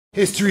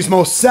History's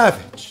most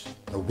savage,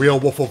 the real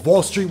Wolf of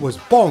Wall Street was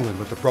ballin'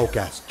 with the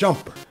broke-ass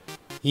jumper.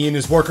 He and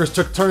his workers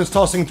took turns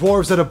tossing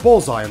dwarves at a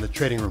bullseye on the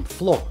trading room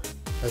floor.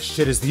 That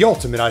shit is the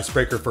ultimate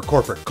icebreaker for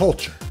corporate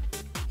culture.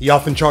 He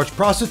often charged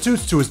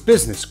prostitutes to his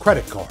business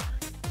credit card.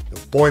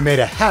 The boy made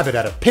a habit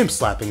out of pimp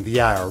slapping the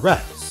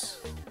IRS.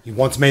 He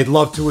once made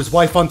love to his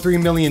wife on $3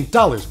 million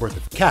worth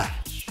of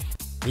cash.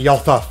 Y'all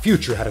thought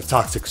Future had a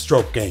toxic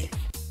stroke game.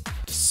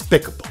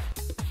 Despicable.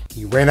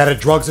 He ran out of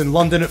drugs in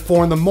London at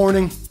 4 in the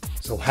morning,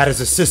 so had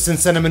his assistant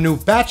send him a new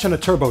batch on a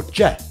turbo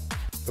jet.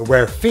 The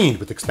rare fiend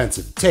with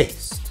expensive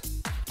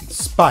taste.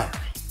 Inspiring.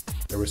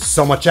 There was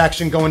so much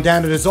action going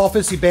down at his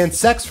office, he banned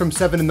sex from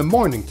 7 in the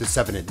morning to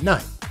 7 at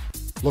night.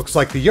 Looks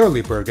like the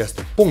early bird gets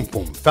the boom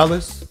boom,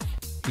 fellas.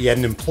 He had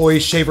an employee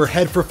shave her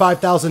head for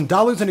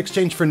 $5,000 in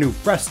exchange for new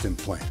breast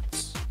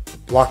implants. A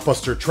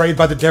blockbuster trade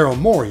by the Daryl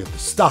Morey of the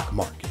stock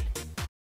market.